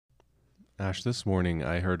Ash, this morning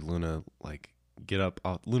I heard Luna get up.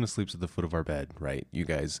 Luna sleeps at the foot of our bed, right? You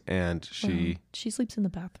guys, and She sleeps in the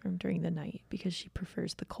bathroom during the night because she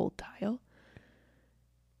prefers the cold tile.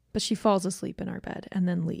 But she falls asleep in our bed and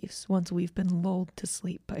then leaves once we've been lulled to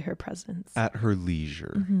sleep by her presence. at her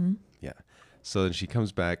leisure. Mm-hmm. Yeah. So then she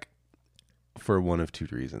comes back for one of two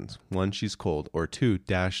reasons. One, she's cold, or two,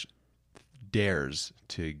 Dash dares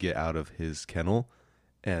to get out of his kennel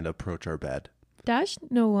and approach our bed. Dash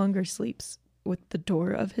no longer sleeps with the door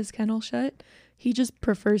of his kennel shut. He just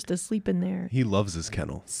prefers to sleep in there. He loves his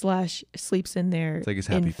kennel. / sleeps in there It's like his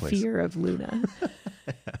happy in place. fear of Luna.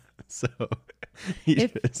 So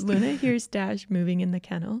If Luna hears Dash moving in the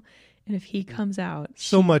kennel, and if he comes out,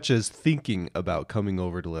 so much as thinking about coming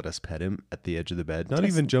over to let us pet him at the edge of the bed, not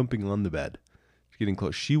Just- even jumping on the bed, getting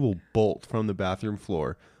close, she will bolt from the bathroom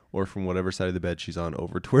floor or from whatever side of the bed she's on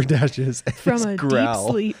over to where Dash is and from just a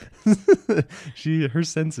growl. deep sleep, Her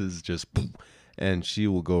senses just, and she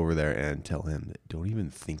will go over there and tell him that don't even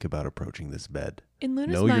think about approaching this bed. in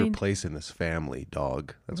Luna's Know mind, your place in this family,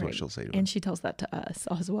 dog. That's what Right. she'll say to him. and she tells that to us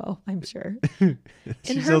as well, I'm sure.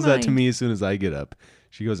 She her tells that to mind- me as soon as I get up.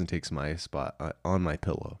 She goes and takes my spot on my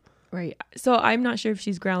pillow. Right. So I'm not sure if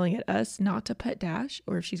she's growling at us not to pet Dash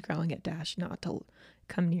or if she's growling at Dash not to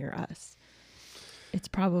come near us. It's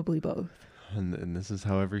probably both. And this is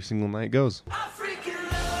how every single night goes. I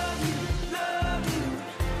freaking love you.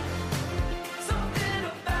 Something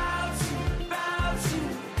about you.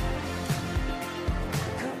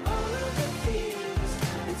 Got all of the feels,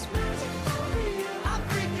 it's magic for real. I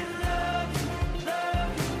freaking love you.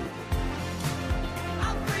 I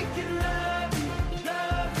freaking love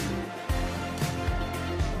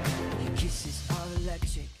you. Your kisses are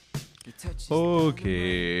electric. Your touches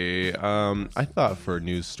Okay. I thought for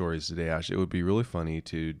news stories today, Ash, it would be really funny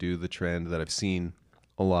to do the trend that I've seen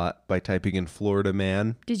a lot by typing in Florida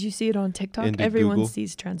man. Did you see it on TikTok? Into Everyone Google.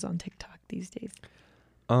 sees trends on TikTok these days.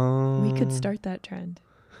 We We could start that trend.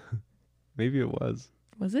 Maybe it was.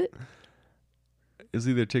 Was it? It's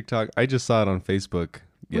either TikTok. I just saw it on Facebook.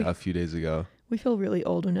 Yeah, Wait. a few days ago. We feel really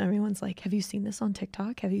old when everyone's like, have you seen this on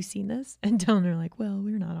TikTok? Have you seen this? And Dylan are like, well,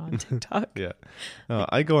 we're not on TikTok. Yeah.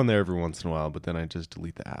 I go on there every once in a while, but then I just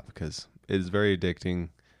delete the app because it is very addicting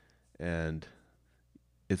and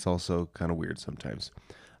it's also kind of weird sometimes.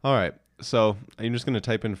 All right. So I'm just going to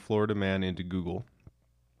type in Florida man into Google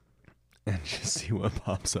and just see what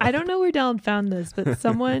pops up. I don't know where Dylan found this, but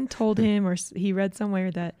someone told him or he read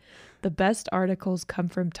somewhere that the best articles come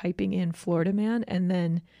from typing in Florida man and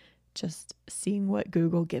then just seeing what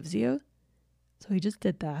Google gives you. So he just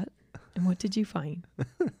did that. And what did you find?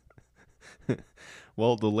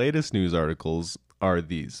 Well, the latest news articles are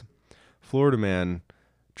these. Florida man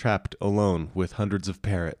trapped alone with hundreds of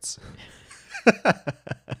parrots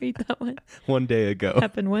Read that one. one day ago.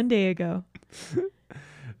 Happened one day ago.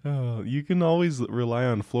 Oh, you can always rely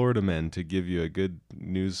on Florida men to give you a good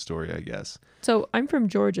news story, I guess. So I'm from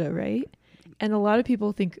Georgia, right? And a lot of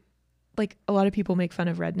people think, like, a lot of people make fun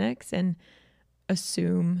of rednecks and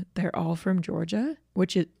assume they're all from Georgia,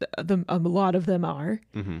 which is, a lot of them are.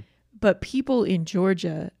 Mm-hmm. But people in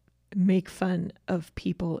Georgia make fun of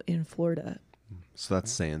people in Florida. So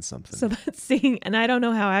that's saying something. So that's saying, and I don't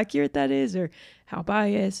know how accurate that is or how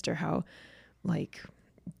biased or how, like,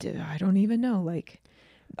 I don't even know. Like,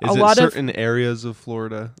 Is a it lot of certain areas of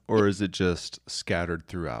Florida or is it just scattered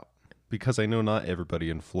throughout? Because I know not everybody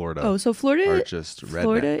in Florida so Florida are just rednecks.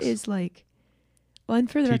 Florida is like, well, and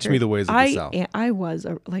for the Teach record, me the ways of the South. I was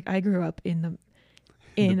I grew up in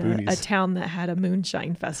a boonies. town that had a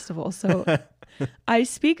moonshine festival, so I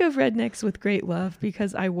speak of rednecks with great love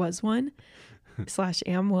because I was one /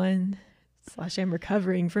 am one / am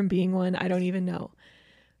recovering from being one. I don't even know.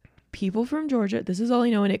 People from Georgia, this is all I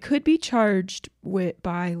know, and it could be charged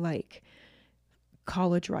by like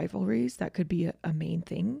college rivalries. That could be a main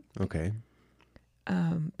thing. Okay.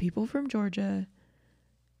 People from Georgia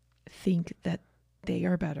think that they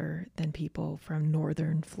are better than people from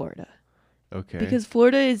northern Florida. Okay. Because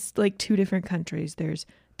Florida is like two different countries. There's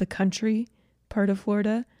the country part of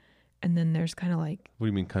Florida, and then there's kind of like What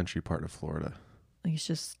do you mean country part of Florida? it's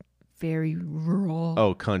just very rural.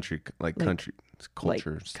 Oh, country. Like Like- country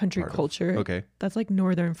culture. like country part of- culture. Okay. That's like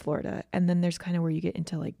northern Florida. And then there's kind of where you get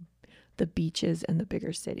into like the beaches and the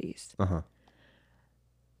bigger cities. Uh-huh.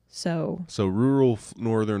 So So rural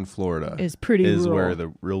northern Florida it's pretty is rural. where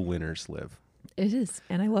the real winners live. It is.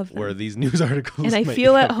 And I love them. Where these news articles And I might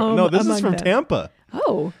feel come at from. home No, this is among from them. Tampa.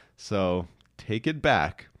 Oh, So take it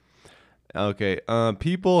back. Okay.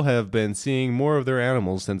 People have been seeing more of their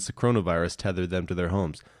animals since the coronavirus tethered them to their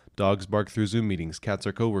homes. Dogs bark through Zoom meetings. Cats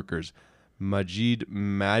are coworkers. Majid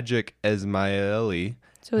Magic Esmaili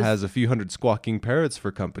So is- has a few hundred squawking parrots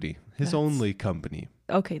for company. His That's- only company.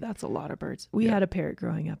 okay, that's a lot of birds. We Yeah. had a parrot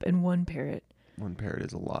growing up, and one parrot. One parrot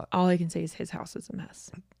is a lot. All I can say is his house is a mess.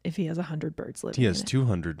 If he has 100 birds living He has in it.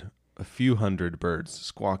 200, a few hundred birds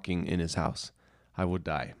squawking in his house. I would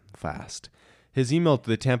die fast. His email to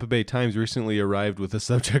the Tampa Bay Times recently arrived with a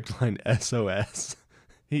subject line SOS.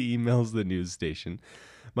 He emails the news station.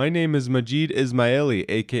 My name is Majid Ismaili,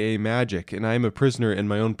 aka Magic, and I am a prisoner in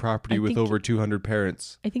my own property I with think- over 200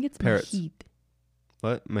 parrots. I think it's Parrots. Mahid.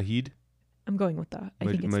 What? Mahid? I'm going with that. I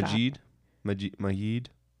think it's Majid? Mahid? that.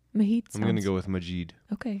 Mahid sounds... I'm going to go with Majid.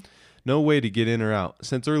 Okay. No way to get in or out.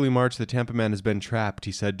 Since early March, the Tampa man has been trapped,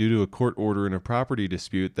 he said, due to a court order in a property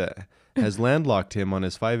dispute that has landlocked him on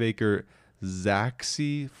his 5-acre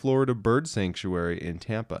Zaxi, Florida bird sanctuary in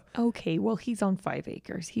Tampa. Okay, well, he's on 5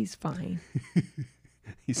 acres. He's fine.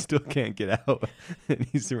 He still can't get out, and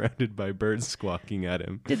he's surrounded by birds squawking at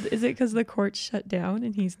him. Is it because the court shut down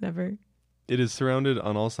and he's never... It is surrounded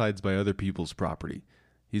on all sides by other people's property.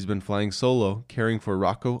 He's been flying solo, caring for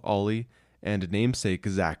Rocco, Ollie, and namesake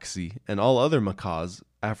Zaxi, and all other macaws,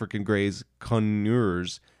 African greys,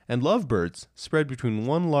 conures, and lovebirds spread between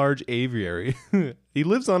one large aviary. He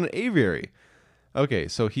lives on an aviary. Okay,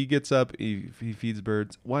 so he gets up, he feeds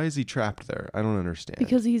birds. Why is he trapped there? I don't understand.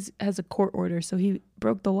 Because he's has a court order, so he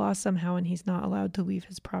broke the law somehow and he's not allowed to leave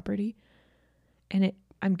his property. And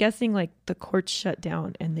I'm guessing like the court's shut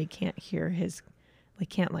down and they can't hear his... They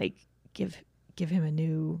can't like give him a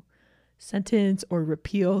new sentence or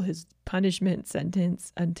repeal his punishment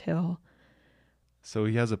sentence until... So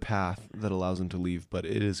he has a path that allows him to leave, but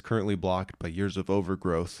it is currently blocked by years of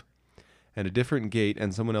overgrowth and a different gate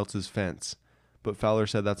and someone else's fence. But Fowler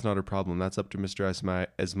said that's not a problem. That's up to Mr.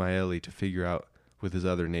 Ismaili to figure out with his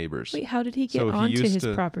other neighbors. Wait, how did he get So he onto used his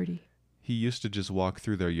to- property? He used to just walk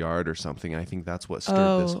through their yard or something. I think that's what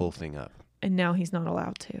stirred this Oh. whole thing up. And now he's not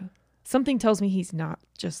allowed to. Something tells me he's not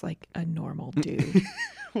just like a normal dude.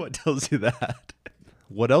 What tells you that?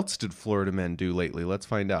 What else did Florida man do lately? Let's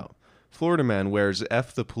find out. Florida man wears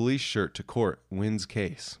F the police shirt to court, wins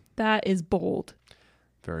case. That is bold.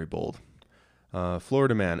 Very bold.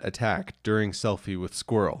 Florida man attacked during selfie with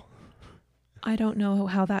squirrel. I don't know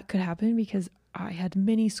how that could happen because I had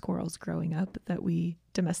many squirrels growing up that we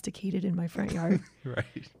domesticated in my front yard,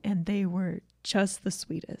 Right. and they were just the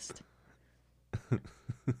sweetest.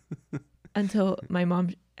 Until my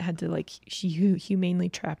mom had to she humanely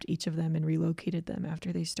trapped each of them and relocated them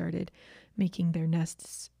after they started making their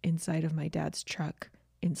nests inside of my dad's truck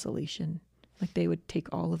insulation. Like they would take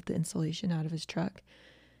all of the insulation out of his truck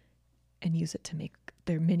and use it to make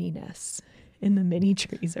their mini nests in the mini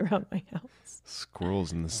trees around my house.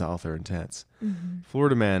 Squirrels in the South are intense. Mm-hmm.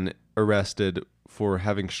 Florida man arrested for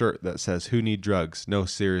having shirt that says, "Who need drugs? No,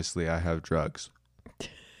 seriously, I have drugs."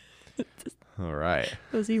 All right.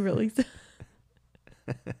 Was he really?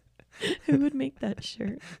 Who would make that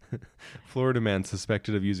shirt? Florida man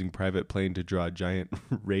suspected of using private plane to draw giant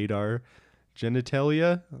radar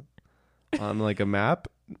genitalia on like a map.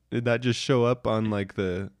 Did that just show up on like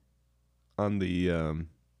the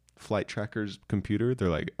flight tracker's computer? They're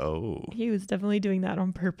like, oh, He was definitely doing that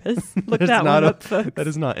on purpose. Look That's that not one a- up, folks. that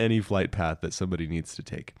is not any flight path that somebody needs to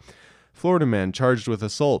take. Florida man charged with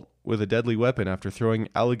assault with a deadly weapon after throwing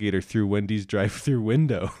alligator through Wendy's drive-through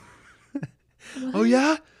window. Oh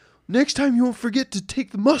yeah? Next time you won't forget to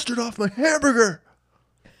take the mustard off my hamburger.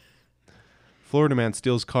 Florida man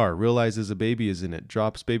steals car, realizes a baby is in it,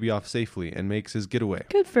 drops baby off safely, and makes his getaway.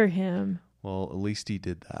 Good for him. Well, at least he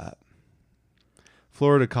did that.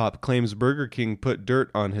 Florida cop claims Burger King put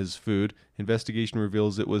dirt on his food. Investigation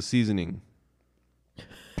reveals it was seasoning.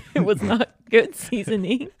 It was not good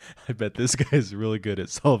seasoning. I bet this guy is really good at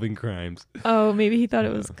solving crimes. Oh, maybe he thought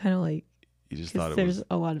it was kind of like He just thought because it there's was.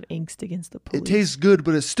 a lot of angst against the police. It tastes good,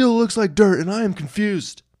 but it still looks like dirt, and I am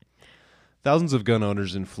confused. Thousands of gun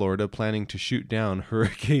owners in Florida planning to shoot down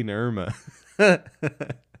Hurricane Irma.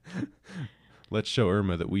 Let's show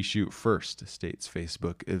Irma that we shoot first, states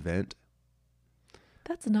Facebook event.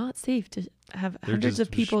 That's not safe to have They're hundreds just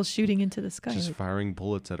of people shooting into the sky. Just Like, firing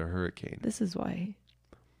bullets at a hurricane. this is why.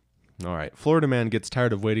 All right. Florida man gets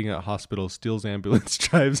tired of waiting at hospital, steals ambulance,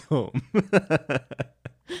 drives home.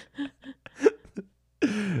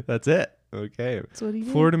 That's it. Okay. That's what he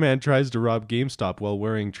did. Florida man tries to rob GameStop while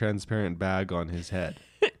wearing transparent bag on his head.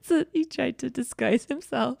 So he tried to disguise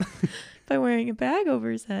himself by wearing a bag over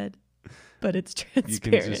his head, but it's You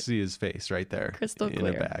transparent. can just see his face right there. Crystal in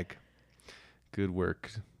clear. a bag. Good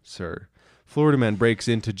work, sir. Florida man breaks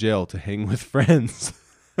into jail to hang with friends.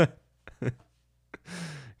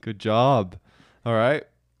 Good job. All right.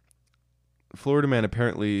 Florida man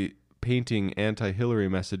apparently painting anti-Hillary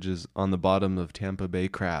messages on the bottom of Tampa Bay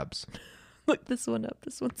crabs. Look this one up.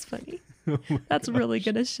 This one's funny. That's really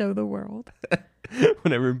going to show the world.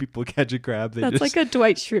 Whenever people catch a crab, they That's just like a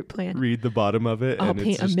Dwight Schrute plan. read the bottom of it. I'll and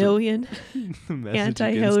paint it's a just million a message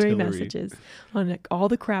anti-Hillary against Hillary. messages on like, all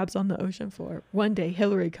the crabs on the ocean floor. One day,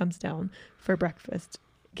 Hillary comes down for breakfast,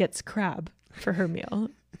 gets crab for her meal,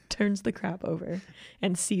 turns the crab over,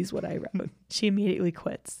 and sees what I wrote. She immediately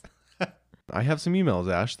quits. I have some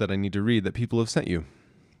emails, Ash, that I need to read that people have sent you.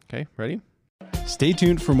 Okay, ready? Stay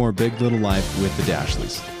tuned for more Big Little Life with the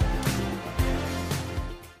Dashleys.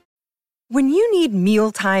 When you need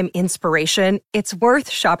mealtime inspiration, it's worth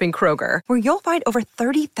shopping Kroger, where you'll find over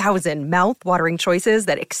 30,000 mouth-watering choices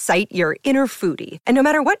that excite your inner foodie. And no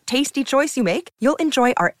matter what tasty choice you make, you'll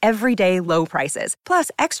enjoy our everyday low prices, plus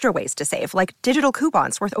extra ways to save, like digital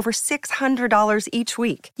coupons worth over $600 each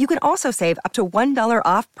week. You can also save up to $1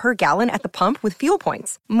 off per gallon at the pump with fuel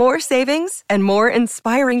points. More savings and more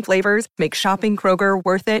inspiring flavors make shopping Kroger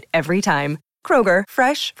worth it every time. Kroger,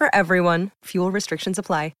 fresh for everyone. Fuel restrictions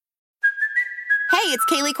apply. Hey, it's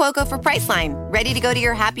Kaylee Cuoco for Priceline. Ready to go to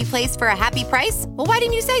your happy place for a happy price? Well, why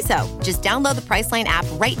didn't you say so? Just download the Priceline app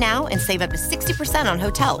right now and save up to 60% on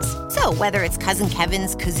hotels. So whether it's Cousin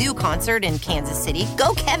Kevin's Kazoo Concert in Kansas City,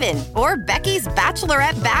 go Kevin, or Becky's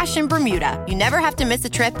Bachelorette Bash in Bermuda, you never have to miss a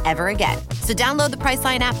trip ever again. So download the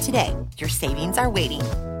Priceline app today. Your savings are waiting.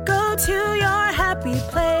 Go to your happy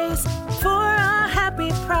place for a happy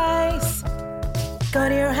price. Go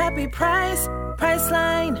to your happy price,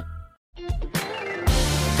 Priceline.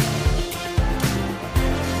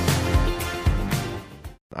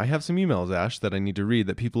 I have some emails, Ash, that I need to read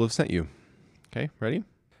that people have sent you. Okay, ready?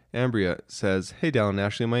 Ambria says, Hey, Dal and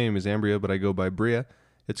Ashley, my name is Ambria, but I go by Bria.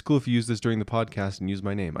 It's cool if you use this during the podcast and use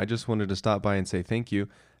my name. I just wanted to stop by and say thank you.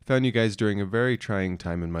 I found you guys during a very trying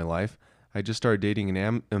time in my life. I just started dating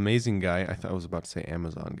an amazing guy. I thought I was about to say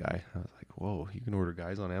Amazon guy. I was like, whoa, you can order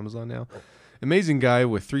guys on Amazon now? Amazing guy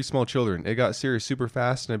with 3 small children. It got serious super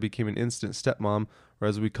fast, and I became an instant stepmom, or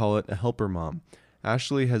as we call it, a helper mom.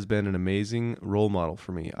 Ashley has been an amazing role model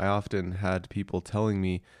for me. I often had people telling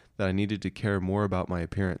me that I needed to care more about my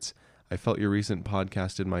appearance. I felt your recent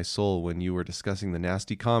podcast in my soul when you were discussing the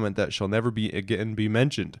nasty comment that shall never be again be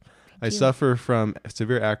mentioned. I suffer from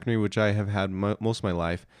severe acne, which I have had most of my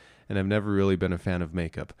life, and have never really been a fan of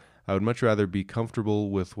makeup. I would much rather be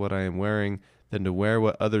comfortable with what I am wearing than to wear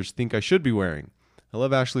what others think I should be wearing. I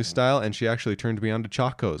love Ashley's style, and she actually turned me on to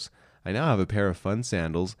Chacos. I now have a pair of fun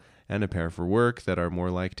sandals and a pair for work that are more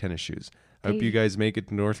like tennis shoes. I hope you guys make it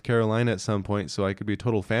to North Carolina at some point so I could be a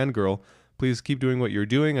total fangirl. Please keep doing what you're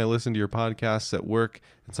doing. I listen to your podcasts at work,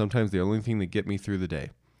 and sometimes the only thing that get me through the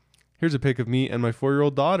day. Here's a pic of me and my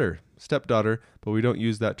 4-year-old daughter, stepdaughter, but we don't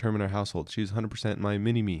use that term in our household. She's 100% my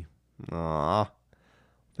mini-me. Aww.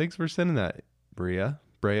 Thanks for sending that, Bria.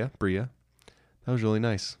 That was really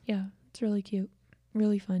nice. Yeah, it's really cute.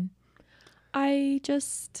 Really fun.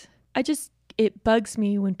 It bugs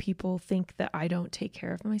me when people think that I don't take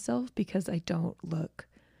care of myself because I don't look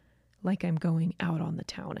like I'm going out on the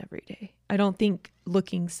town every day. I don't think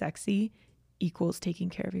looking sexy equals taking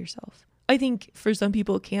care of yourself. I think for some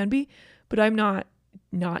people it can be, but I'm not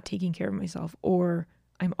taking care of myself, or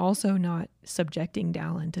I'm also not subjecting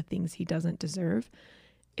Dallin to things he doesn't deserve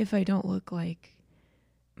if I don't look like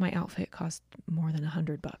my outfit costs more than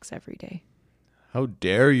 $100 every day. How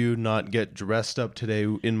dare you not get dressed up today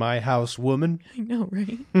in my house, woman? I know,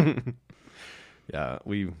 right? Yeah,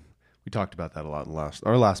 we talked about that a lot in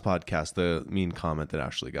our last podcast, the mean comment that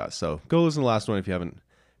Ashley got. So go listen to the last one if you haven't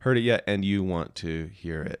heard it yet and you want to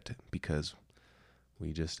hear it, because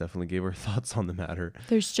we just definitely gave our thoughts on the matter.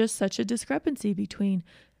 There's just such a discrepancy between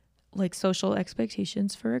like social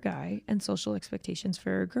expectations for a guy and social expectations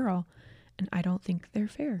for a girl, and I don't think they're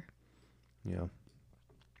fair. Yeah.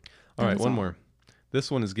 All right, one more. This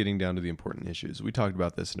one is getting down to the important issues. We talked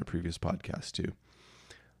about this in a previous podcast too.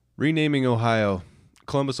 Renaming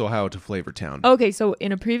Columbus, Ohio to Flavortown. Okay, so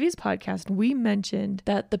in a previous podcast, we mentioned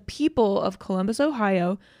that the people of Columbus,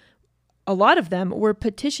 Ohio, a lot of them were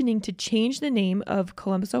petitioning to change the name of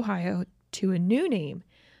Columbus, Ohio to a new name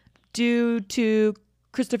due to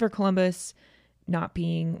Christopher Columbus not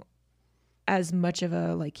being as much of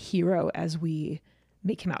a like hero as we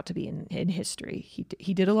make him out to be in history.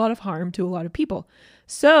 He did a lot of harm to a lot of people.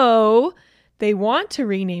 So they want to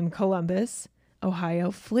rename Columbus, Ohio,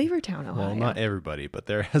 Flavortown, Ohio. Well, not everybody, but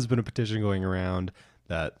there has been a petition going around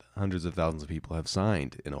that hundreds of thousands of people have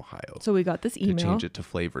signed in Ohio. So we got this email to change it to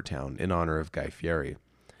Flavortown in honor of Guy Fieri,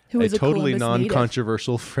 who is a totally Columbus native.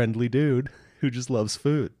 non-controversial, friendly dude who just loves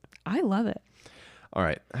food. I love it. All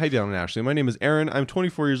right. Hi, Dallin and Ashley. My name is Aaron. I'm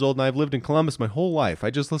 24 years old, and I've lived in Columbus my whole life. I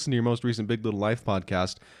just listened to your most recent Big Little Life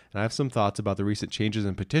podcast, and I have some thoughts about the recent changes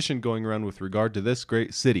and petition going around with regard to this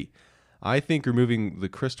great city. I think removing the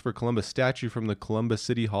Christopher Columbus statue from the Columbus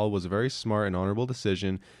City Hall was a very smart and honorable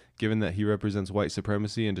decision, given that he represents white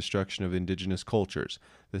supremacy and destruction of indigenous cultures.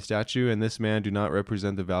 The statue and this man do not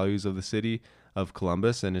represent the values of the city of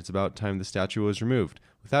Columbus, and it's about time the statue was removed.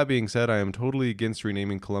 With that being said, I am totally against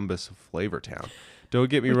renaming Columbus Flavortown. Don't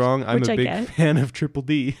get me wrong, I'm which a I big get. fan of Triple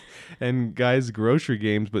D and Guy's grocery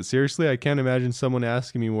games, but seriously, I can't imagine someone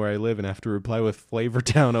asking me where I live and have to reply with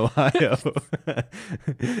Flavortown, Ohio.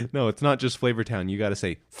 No, it's not just Flavortown. You got to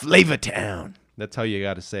say Flavortown. That's how you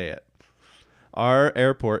got to say it. Our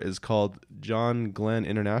airport is called John Glenn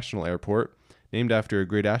International Airport, named after a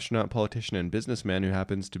great astronaut, politician, and businessman who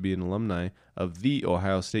happens to be an alumni of The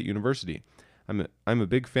Ohio State University. I'm a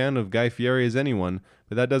big fan of Guy Fieri as anyone,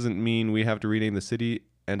 but that doesn't mean we have to rename the city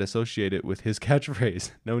and associate it with his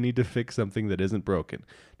catchphrase. No need to fix something that isn't broken.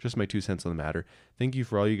 Just my 2 cents on the matter. Thank you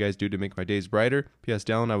for all you guys do to make my days brighter. P.S.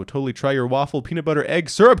 Dallin, I would totally try your waffle peanut butter egg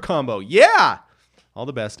syrup combo. Yeah! All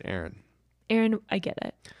the best, Aaron. Aaron, I get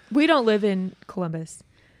it. We don't live in Columbus.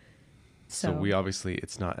 So we obviously,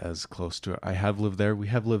 it's not as close to, I have lived there. We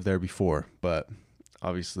have lived there before, but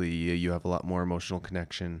obviously you have a lot more emotional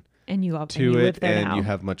connection and you to live it, there and now. you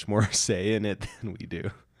have much more say in it than we do.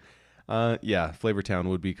 Yeah, Flavortown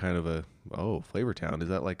would be kind of a Flavortown. Is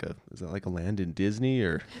that like a land in Disney,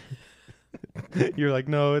 or you're like,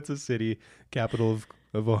 no, it's a city, capital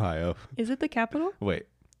of Ohio. Is it the capital? Wait,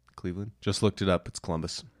 Cleveland? Just looked it up. It's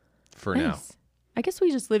Columbus for now. Nice. I guess we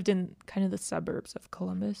just lived in kind of the suburbs of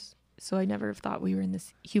Columbus, so I never thought we were in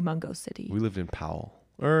this humongous city. We lived in Powell.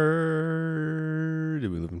 Or did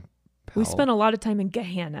we live in Powell? We spent a lot of time in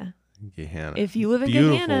Gahanna. Gahanna. If you live in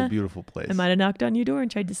beautiful, Gahanna, beautiful place. I might have knocked on your door and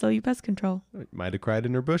tried to sell you pest control. Might have cried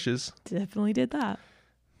in her bushes. Definitely did that.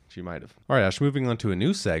 She might have. All right, Ash, moving on to a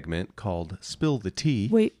new segment called Spill the Tea.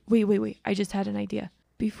 Wait. I just had an idea.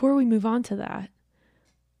 Before we move on to that,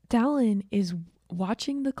 Dallin is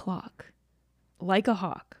watching the clock like a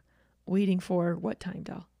hawk, waiting for what time,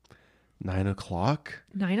 Dal? 9 o'clock?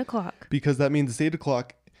 9 o'clock. Because that means it's 8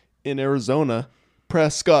 o'clock in Arizona,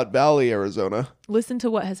 Prescott Valley, Arizona. Listen to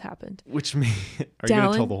what has happened. Which means, are you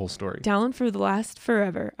going to tell the whole story? Dallin, for the last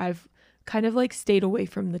forever, I've kind of like stayed away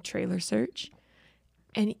from the trailer search.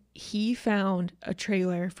 And he found a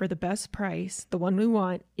trailer for the best price, the one we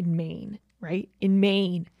want, in Maine, right? In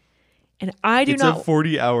Maine. And I do it's not... a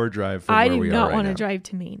 40-hour drive from I where do we are not right want to now. drive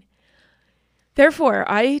to Maine. Therefore,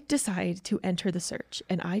 I decide to enter the search,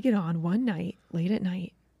 and I get on one night, late at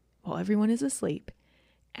night, while everyone is asleep,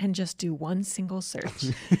 and just do one single search.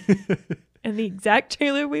 And the exact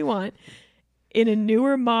trailer we want in a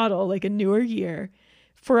newer model, like a newer year,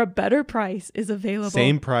 for a better price is available.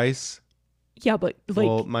 Same price, Yeah, but like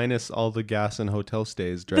well, minus all the gas and hotel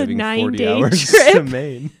stays, driving 40 9-day hours trip. to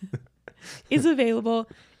Maine. is available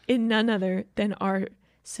in none other than our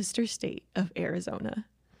sister state of Arizona.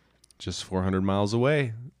 Just 400 miles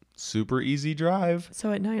away. Super easy drive.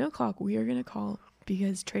 So at 9 o'clock, we are going to call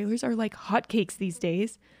because trailers are like hotcakes these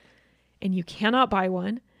days, and you cannot buy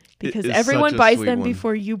one because is everyone such a buys sweet them one.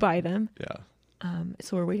 before you buy them. Yeah.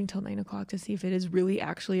 So we're waiting till 9 o'clock to see if it is really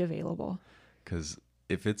actually available. Because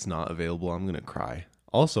if it's not available, I'm going to cry.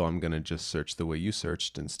 Also, I'm going to just search the way you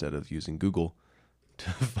searched instead of using Google to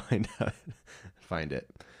find it.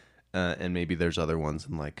 And maybe there's other ones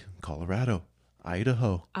in like Colorado,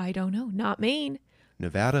 Idaho, I don't know. Not Maine.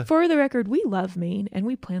 Nevada. For the record, we love Maine and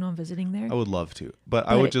we plan on visiting there. I would love to, but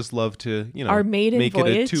I But would just love to, our maiden make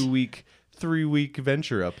voyage- it a 2-week, 3-week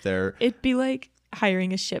venture up there. It'd be like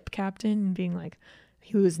hiring a ship captain and being like,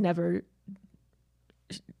 who has never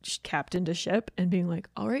captained a ship, and being like,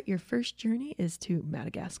 all right, your first journey is to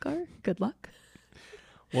Madagascar. Good luck.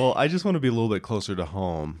 Well, I just want to be a little bit closer to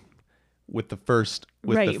home with the first,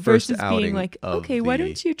 right. the first Versus outing being like, of okay, why the,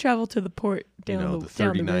 don't you travel to the port down the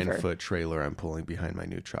down the river? 39-foot trailer I'm pulling behind my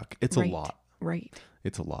new truck. It's Right, a lot. Right.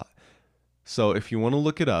 It's a lot. So if you want to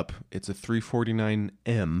look it up, it's a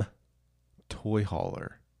 349M toy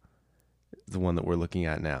hauler. The one that we're looking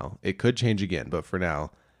at now. It could change again, but for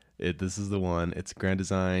now, this is the one. It's Grand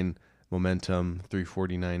Design Momentum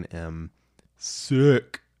 349M.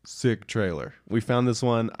 Sick trailer. We found this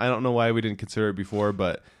one. I don't know why we didn't consider it before,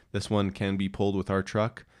 but this one can be pulled with our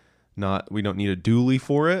truck. We don't need a dually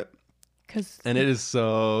for it. And it is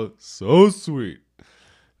so sweet.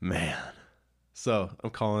 Man. So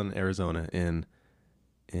I'm calling Arizona in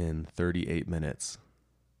 38 minutes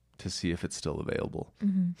to see if it's still available.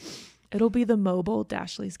 It'll be the mobile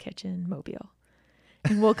Dashley's Kitchen mobile.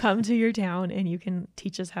 And we'll come to your town and you can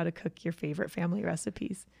teach us how to cook your favorite family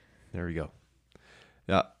recipes. There we go.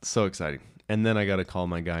 Yeah, so exciting. And then I got to call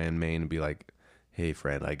my guy in Maine and be like, hey,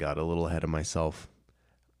 friend, I got a little ahead of myself.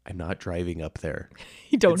 I'm not driving up there.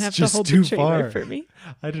 You don't It's have to just hold too the trailer far. for me.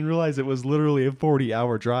 I didn't realize it was literally a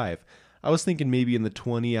 40-hour drive. I was thinking maybe in the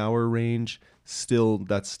 20-hour range.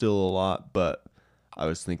 That's still a lot, but I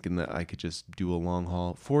was thinking that I could just do a long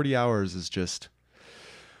haul. 40 hours is just...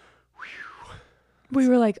 We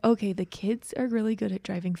were like, okay, the kids are really good at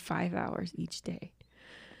driving 5 hours each day.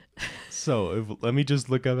 So let me just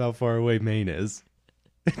look up how far away Maine is.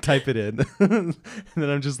 Type it in. And then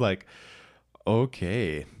I'm just like,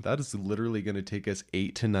 okay, that is literally going to take us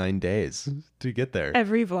 8 to 9 days to get there.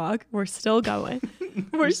 Every vlog, we're still going.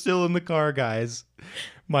 We're still in the car, guys.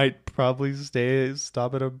 Might probably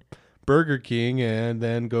stop at a Burger King and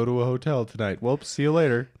then go to a hotel tonight. Well, see you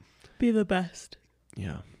later. Be the best.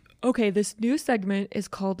 Yeah. Okay, this new segment is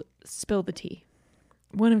called Spill the Tea.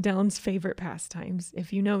 One of Dallin's favorite pastimes.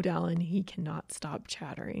 If you know Dallin, he cannot stop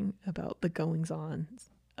chattering about the goings-on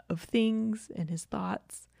of things and his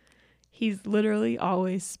thoughts. He's literally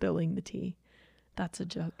always spilling the tea. That's a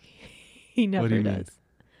joke. He never do you does.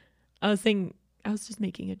 mean? I was just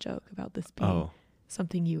making a joke about this being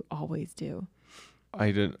something you always do.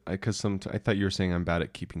 I didn't, I thought you were saying I'm bad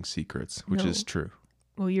at keeping secrets, which No. is true.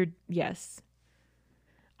 Well, yes.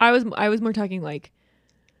 I was more talking like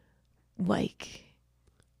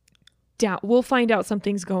we'll find out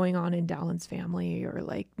something's going on in Dallin's family or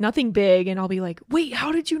like nothing big, and I'll be like, wait,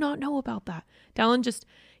 how did you not know about that? Dallin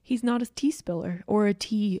he's not a tea spiller or a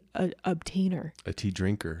tea obtainer, A tea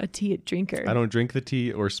drinker. a tea drinker. I don't drink the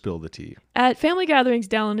tea or spill the tea. At family gatherings,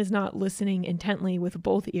 Dallin is not listening intently with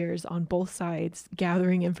both ears on both sides,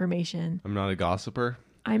 gathering information. I'm not a gossiper.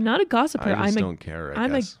 I'm not a gossiper. I just don't care, I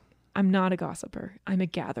guess. I'm not a gossiper. I'm a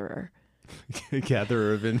gatherer. A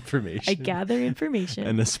gatherer of information. I gather information.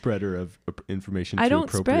 And a spreader of information to I don't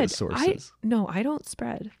appropriate spread. sources. I don't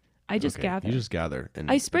spread. I just Okay, gather. You just gather. And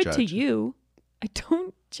I spread to judge. you. I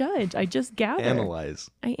don't judge. I just gather. Analyze.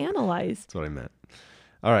 I analyze. That's what I meant.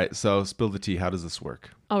 All right, so spill the tea. How does this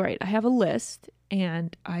work? All right. I have a list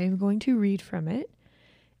and I am going to read from it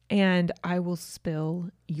and I will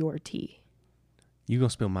spill your tea. You gonna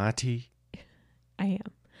spill my tea? I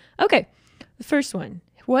am. Okay. The first one.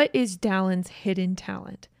 What is Dallin's hidden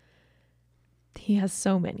talent? He has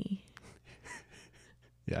so many.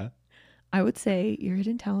 Yeah. I would say your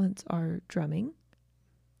hidden talents are drumming,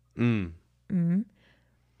 Well,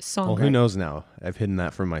 songwriting, who knows now? I've hidden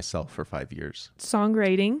that from myself for 5 years.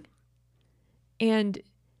 songwriting, and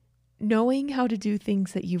knowing how to do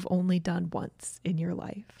things that you've only done once in your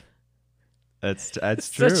life. That's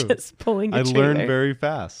true. Such as pulling a I trailer. learn very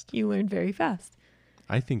fast. You learn very fast.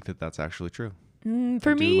 I think that that's actually true. For I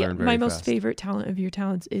do me, learn very my most fast. favorite talent of your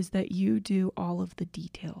talents is that you do all of the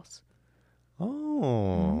details.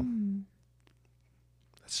 Oh,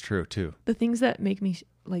 that's true too. The things that make me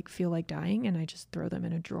feel like dying, and I just throw them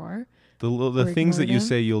in a drawer. The Or things that ignore you them.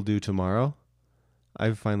 say you'll do tomorrow,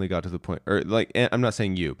 I've finally got to the point, or I'm not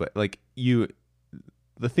saying you, but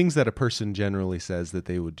the things that a person generally says that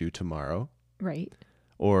they would do tomorrow, Right.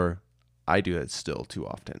 or I do it still too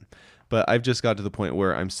often. But I've just got to the point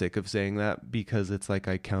where I'm sick of saying that because it's like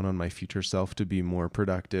I count on my future self to be more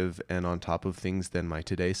productive and on top of things than my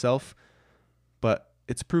today self. But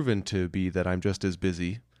it's proven to be that I'm just as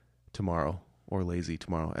busy tomorrow or lazy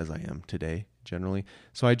tomorrow as I am today, generally.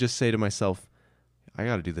 So I just say to myself, I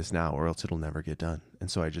got to do this now or else it'll never get done.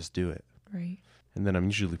 And so I just do it. Right. And then I'm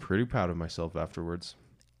usually pretty proud of myself afterwards.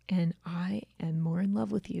 And I am more in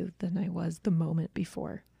love with you than I was the moment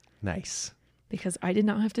before Nice. because I did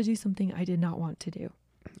not have to do something I did not want to do.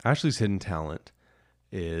 Ashley's hidden talent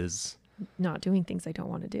is Not doing things I don't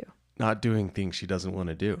want to do. not doing things she doesn't want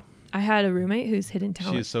to do. I had a roommate whose hidden She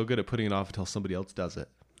talent. is so good at putting it off until somebody else does it.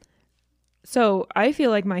 So I feel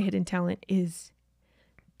like my hidden talent is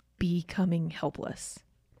becoming helpless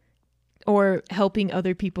or helping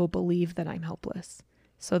other people believe that I'm helpless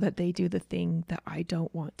so that they do the thing that I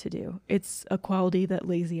don't want to do. It's a quality that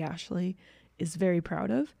Lazy Ashley is very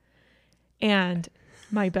proud of. And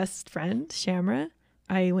my best friend, Shamra,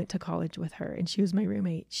 I went to college with her and she was my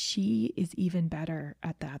roommate. She is even better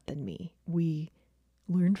at that than me. We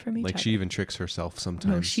learned from each Like other. she even tricks herself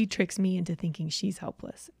sometimes. No, she tricks me into thinking she's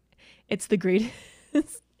helpless. It's the greatest.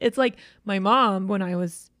 It's like my mom, when I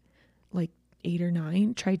was like 8 or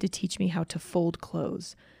 9, tried to teach me how to fold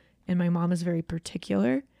clothes. And my mom is very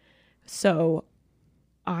particular. So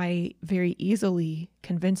I very easily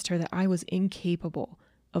convinced her that I was incapable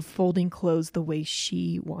of folding clothes the way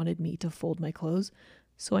she wanted me to fold my clothes.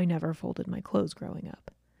 So I never folded my clothes growing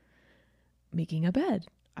up. making a bed.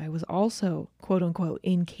 I was also, quote unquote,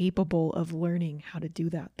 incapable of learning how to do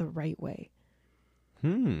that the right way.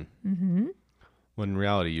 When in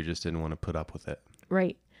reality, you just didn't want to put up with it.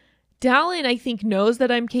 Right. Dallin, I think, knows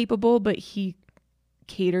that I'm capable, but he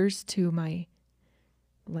caters to my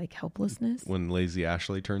like helplessness. When lazy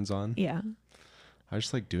Ashley turns on, Yeah, I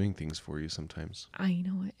just like doing things for you sometimes. I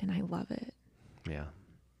know it and I love it. Yeah.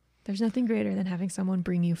 There's nothing greater than having someone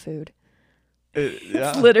bring you food. Yeah.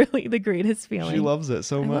 It's literally the greatest feeling. She loves it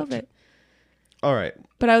so I much. love it. All right.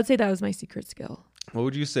 But I would say that was my secret skill. What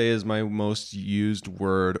would you say is my most used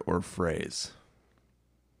word or phrase?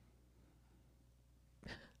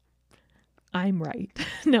 I'm right.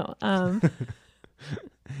 No.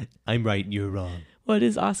 I'm right, you're wrong. What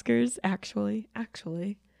is Oscars actually?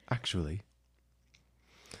 Actually.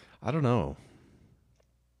 I don't know.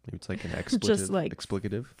 Maybe it's like an expletive. Just like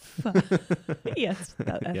explicative. Yes,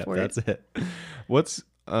 that F Yeah, word. that's it.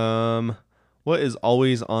 What is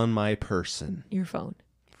always on my person? Your phone.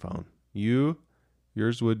 Phone.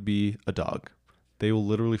 Yours would be a dog. They will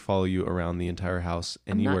literally follow you around the entire house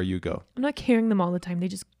anywhere you go. I'm not carrying them all the time. They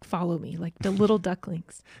just follow me like the little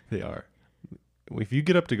ducklings. They are. If you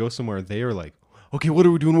get up to go somewhere, they are like, okay, what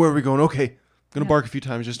are we doing? Where are we going? Okay. I'm going to bark a few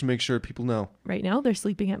times just to make sure people know. Right now, they're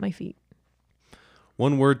sleeping at my feet.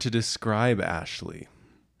 One word to describe Ashley.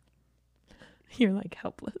 You're like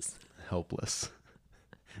helpless. Helpless.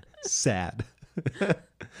 Sad.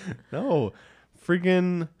 No.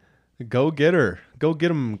 Freaking go get her. Go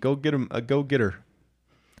get him. Go get him. A go getter.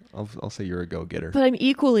 I'll say you're a go getter. But I'm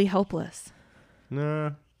equally helpless. Nah,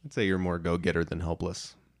 I'd say you're more go getter than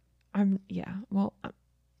helpless. Well,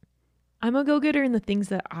 I'm a go-getter in the things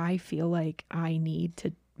that I feel like I need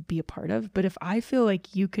to be a part of. But if I feel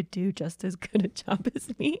like you could do just as good a job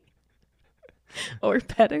as me or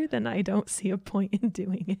better, then I don't see a point in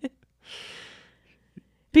doing it.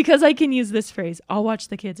 Because I can use this phrase, I'll watch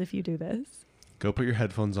the kids if you do this. Go put your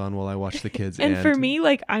headphones on while I watch the kids. And for me,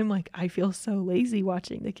 I feel so lazy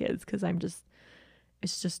watching the kids because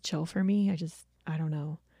it's just chill for me. I don't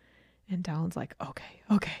know. And Dallin's like,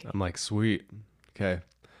 okay. I'm like, sweet. Okay.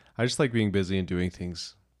 I just like being busy and doing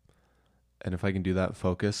things. And if I can do that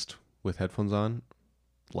focused with headphones on,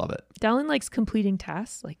 love it. Dallin likes completing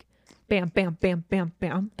tasks, like bam, bam, bam, bam,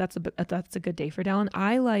 bam. That's a good day for Dallin.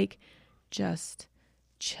 I like just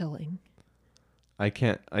chilling.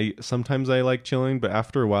 Sometimes I like chilling, but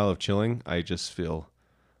after a while of chilling, I just feel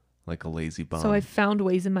like a lazy bum. So I've found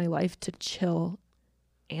ways in my life to chill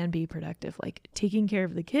and be productive. Like taking care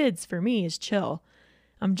of the kids for me is chill.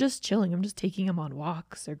 I'm just chilling. I'm just taking them on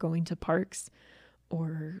walks or going to parks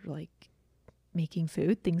or like making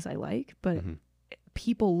food, things I like. But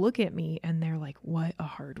people look at me and they're like, what a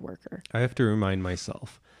hard worker. I have to remind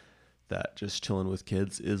myself that just chilling with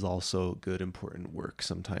kids is also good, important work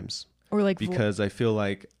sometimes. Or like, Because I feel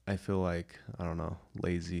like, I don't know,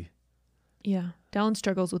 lazy. yeah. Dallin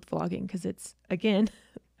struggles with vlogging because it's, again,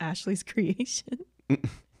 Ashley's creation.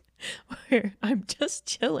 Where I'm just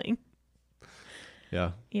chilling.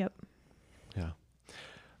 Yeah. Yep.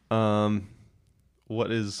 Yeah.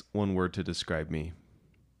 What is one word to describe me?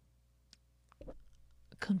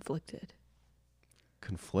 Conflicted.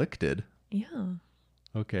 Conflicted? Yeah.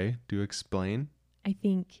 Okay. Do explain. I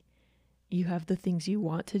think you have the things you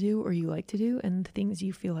want to do or you like to do and the things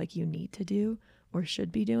you feel like you need to do or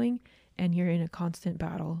should be doing. And you're in a constant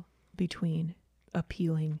battle between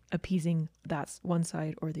appeasing that's one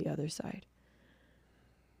side or the other side.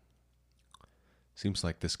 Seems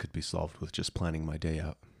like this could be solved with just planning my day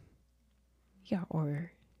out. Yeah.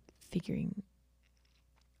 Or figuring,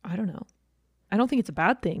 I don't know. I don't think it's a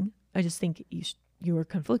bad thing. I just think you are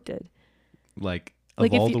conflicted. Like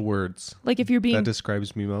Like of if all you- the words Like if you're being, that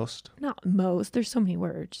describes me most. not most, there's so many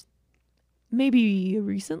words. Maybe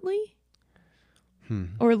recently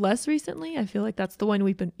or less recently. I feel like that's the one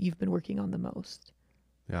you've been working on the most.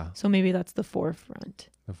 Yeah. So maybe that's the forefront.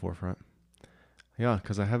 The forefront. Yeah,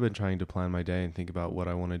 because I have been trying to plan my day and think about what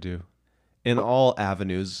I want to do in all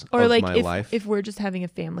avenues Or of like my if, life. if we're just having a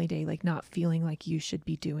family day, like not feeling like you should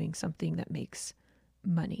be doing something that makes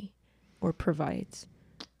money or provides.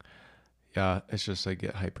 Yeah, it's just I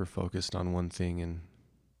get hyper focused on one thing and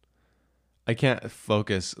I can't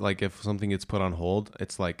focus. Like if something gets put on hold,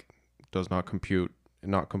 it's like does not compute,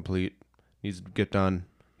 not complete, needs to get done,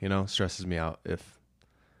 stresses me out. If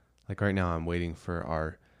like right now I'm waiting for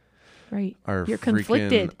our You're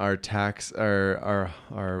conflicted. our tax our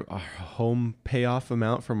home payoff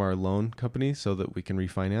amount from our loan company so that we can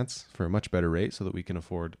refinance for a much better rate so that we can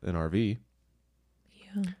afford an RV.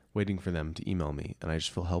 Yeah. Waiting for them to email me and I just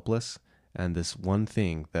feel helpless. And this one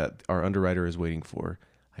thing that our underwriter is waiting for,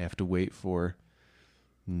 I have to wait for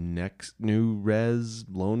next new res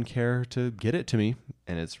loan care to get it to me,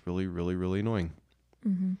 and it's really, really, really annoying.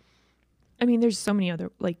 I mean, there's so many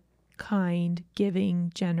other, like, kind,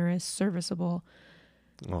 giving, generous, serviceable,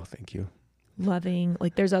 Oh, thank you. loving.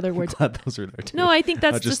 Like, there's other words. Glad those are there too. No, I think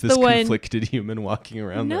that's Not just this the one. conflicted human walking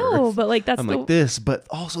around. the No, earth. but like that's I'm the. like this, but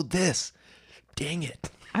also this. Dang it!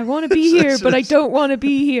 I want to be here, but I just- don't want to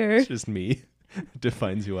be here. It's just me.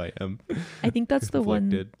 Defines who I am. I think that's the one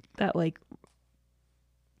Conflicted. that like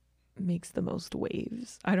makes the most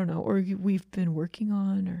waves. I don't know, or we've been working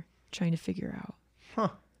on or trying to figure out.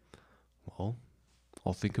 Well,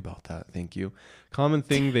 I'll think about that. Thank you. Common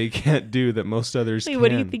thing they can't do that most others Wait, can.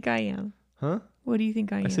 what do you think I am? Huh? What do you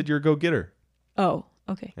think I am? I said you're a go-getter. Oh,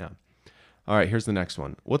 okay. Yeah. All right, here's the next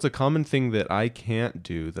one. What's a common thing that I can't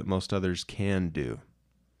do that most others can do?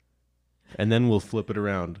 And then we'll flip it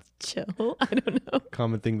around. Chill. I don't know.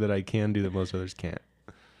 Common thing that I can do that most others can't.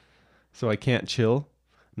 So I can't chill.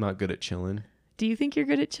 I'm not good at chilling. Do you think you're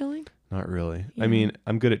good at chilling? Not really. Yeah. I mean,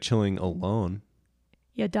 I'm good at chilling alone.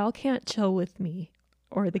 Yeah, Dal can't chill with me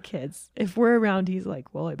or the kids. If we're around, he's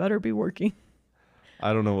like, well, I better be working.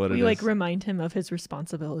 I don't know what it We is. like remind him of his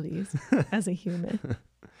responsibilities as a human.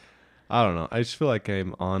 I don't know. I just feel like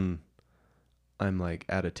I'm like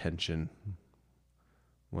at attention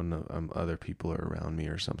when other people are around me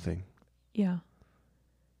or something. Yeah.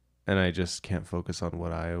 And I just can't focus on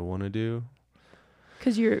what I want to do.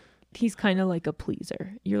 Because he's kind of like a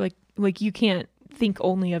pleaser. You're like you can't think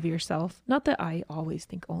only of yourself. Not that I always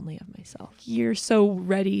think only of myself. You're so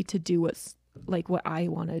ready to do what I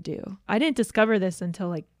want to do. I didn't discover this until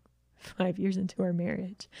like 5 years into our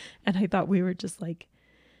marriage. And I thought we were just like,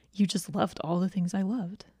 you just loved all the things I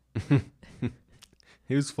loved.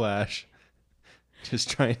 Newsflash. Just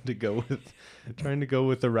trying to go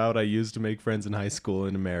with the route I used to make friends in high school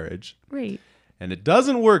in a marriage. Right. And it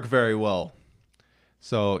doesn't work very well.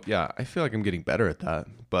 So, yeah, I feel like I'm getting better at that.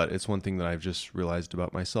 But it's one thing that I've just realized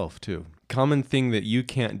about myself, too. Common thing that you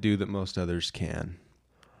can't do that most others can.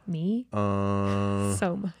 Me? I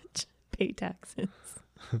So much. Pay taxes.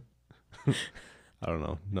 don't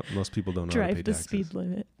know. No, most people don't know how to pay Drive the taxes. speed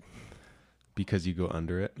limit. Because you go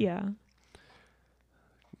under it. Yeah.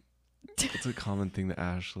 It's a common thing that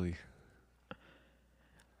Ashley...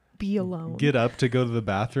 Be alone. Get up to go to the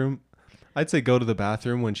bathroom. I'd say go to the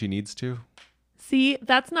bathroom when she needs to. See,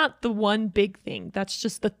 that's not the one big thing. That's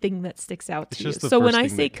just the thing that sticks out It's to you. just the So when first I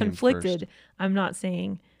thing say that came conflicted, first. I'm not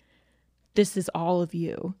saying this is all of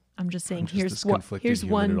you. I'm just saying I'm just here's this what conflicted here's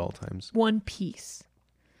human one at all times. one piece.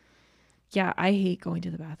 Yeah, I hate going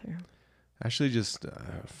to the bathroom. Ashley just,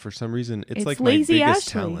 for some reason, it's It's like my lazy biggest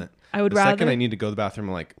Ashley. talent. I would the second rather I need to go to the bathroom,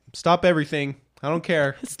 I'm like, stop everything. I don't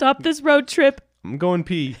care. stop this road trip. I'm going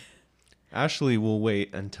pee. Ashley will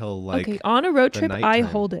wait until like Okay, on a road the trip, I nighttime.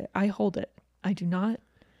 hold it. I hold it. I do not.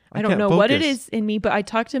 I I don't can't know what it focus. is in me, but I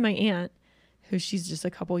talked to my aunt, who she's just a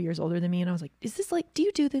couple years older than me, and I was like, "Is this like? Do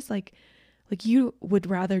you do this like you would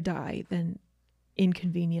rather die than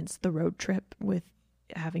inconvenience the road trip with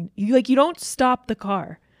having you like you don't stop the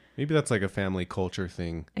car." maybe that's like a family culture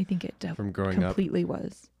thing. I think it From growing up. completely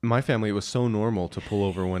was. My family, it was so normal to pull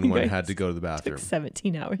over when You one guys had to go to the bathroom. Took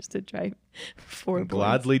 17 hours to drive 4 points.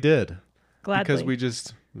 Gladly did. Gladly. Because we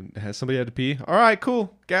just had somebody had to pee. All right,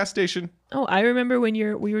 cool. Gas station. Oh, I remember when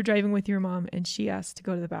we were driving with your mom and she asked to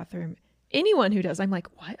go to the bathroom. Anyone who does, I'm like,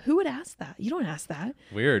 what? Who would ask that? You don't ask that.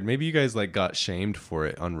 Weird. Maybe you guys like got shamed for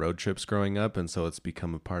it on road trips growing up, and so it's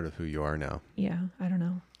become a part of who you are now. Yeah, I don't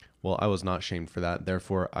know. Well, I was not shamed for that.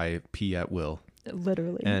 Therefore, I pee at will.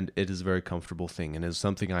 Literally. And it is a very comfortable thing and is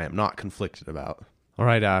something I am not conflicted about. All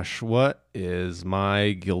right, Ash, what is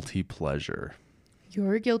my guilty pleasure?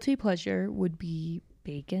 Your guilty pleasure would be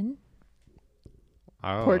bacon,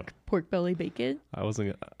 Oh, pork belly bacon, I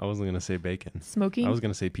wasn't going to say bacon. smoking I was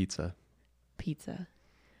going to say pizza. pizza.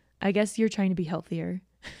 I guess you're trying to be healthier.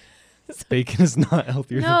 Bacon is not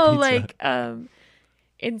healthier No, than pizza. like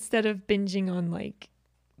instead of binging on like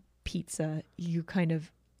pizza, you kind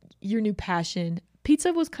of your new passion.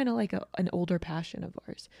 Pizza was kind of like an older passion of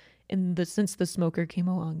ours. And since the smoker came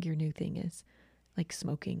along, your new thing is like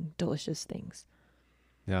smoking delicious things.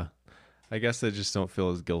 Yeah. I guess I just don't feel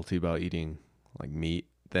as guilty about eating like meat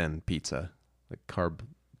than pizza. Like carb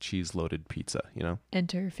cheese loaded pizza, you know?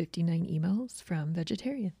 Enter 59 emails from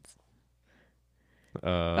vegetarians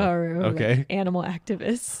Okay. like animal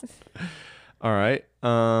activists. All right.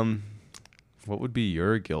 What would be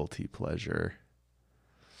your guilty pleasure?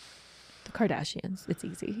 The The Kardashians. It's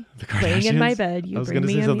easy. The Laying in my Kardashians? bed, you I was bring gonna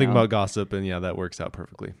me say a something meal. about gossip, and yeah, that works out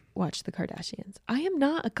perfectly. Watch the Kardashians. I am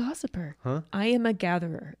not a gossiper. Huh? I am a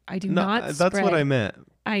gatherer. I do No, not that's spread. what I meant.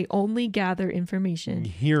 I only gather information.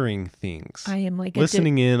 Hearing things. I am like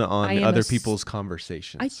listening in I on am other a s- people's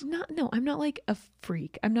conversations. I'm not like a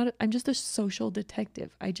freak. I'm just a social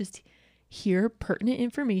detective. I just hear pertinent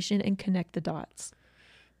information and connect the dots.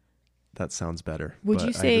 That sounds better. Would but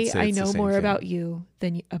you say would I it's the know same more thing. about you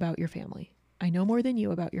than about your family? I know more than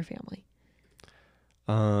you about your family.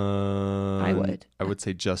 I would. I would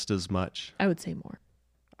say just as much. I would say more.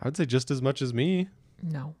 I would say just as much as me.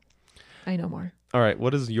 No. I know more. All right.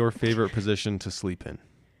 What is your favorite position to sleep in?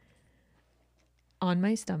 On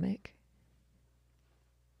my stomach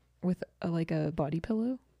with like a body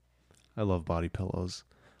pillow. I love body pillows.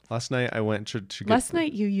 Last night I went to get Last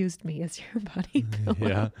night you used me as your body pillow.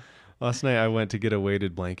 yeah. Last night I went to get a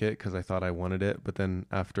weighted blanket because I thought I wanted it, but then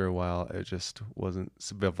after a while it just wasn't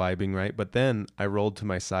vibing right. But then I rolled to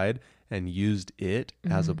my side and used it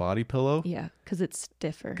as a body pillow Yeah, because it's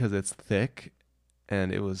stiffer. because it's thick,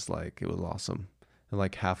 and it was awesome. And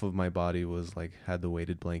like half of my body was like had the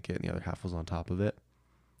weighted blanket, and the other half was on top of it.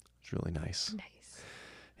 It's really nice. Nice.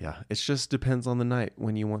 Yeah, it just depends on the night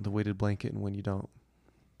when you want the weighted blanket and when you don't.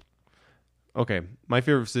 Okay, my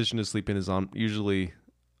favorite position to sleep in is on usually.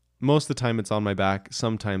 Most of the time it's on my back.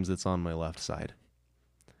 Sometimes it's on my left side.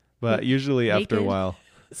 But usually after a Naked? while,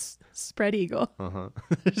 Spread eagle.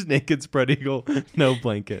 Just naked spread eagle, no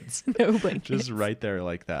blankets. No blankets. Just right there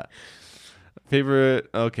like that. Favorite,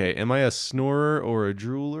 okay. Am I a snorer or a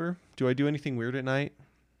drooler? Do I do anything weird at night?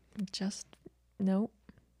 Just no.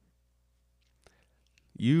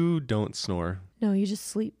 You don't snore. No, you just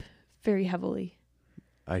sleep very heavily.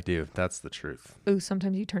 I do. That's the truth. Oh,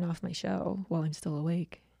 sometimes you turn off my show while I'm still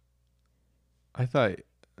awake. I thought,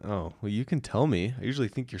 oh, well, you can tell me. I usually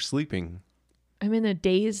think you're sleeping. I'm in a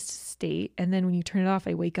dazed state, and then when you turn it off,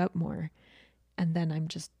 I wake up more, and then I'm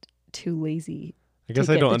just too lazy. I guess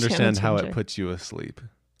to I get don't the channel understand how it changer. puts you asleep.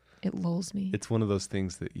 It lulls me. It's one of those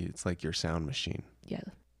things that it's like your sound machine. Yeah.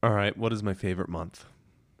 All right. What is my favorite month?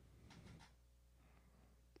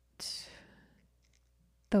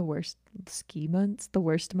 The worst ski months, the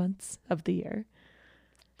worst months of the year.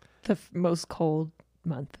 The most cold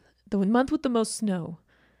month. The month with the most snow.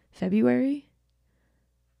 February?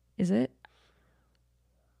 Is it?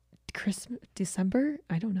 Christmas, December?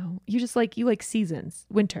 I don't know. You like seasons.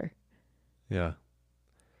 Winter. Yeah.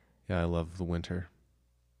 Yeah, I love the winter.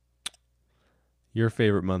 Your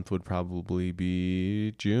favorite month would probably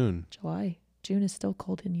be June. July. June is still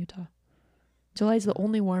cold in Utah. July is the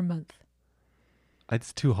only warm month.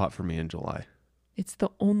 It's too hot for me in July. It's the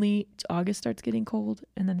only August starts getting cold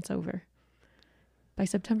and then it's over. By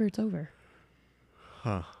September it's over.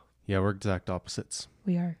 Huh. Yeah, we're exact opposites.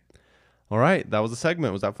 We are. All right. That was a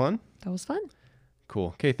segment. Was that fun? That was fun. Cool.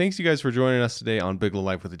 Okay. Thanks you guys for joining us today on Big Little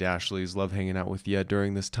Life with the Dashleys. Love hanging out with you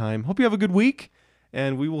during this time. Hope you have a good week,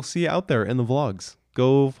 and we will see you out there in the vlogs.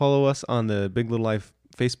 Go follow us on the Big Little Life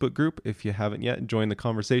Facebook group if you haven't yet. Join the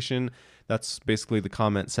conversation. That's basically the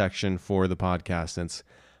comment section for the podcast, since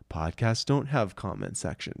podcasts don't have comment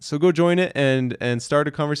sections. So go join it and start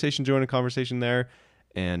a conversation, join a conversation there,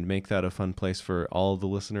 and make that a fun place for all the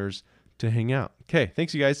listeners to hang out. Okay.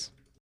 Thanks you guys.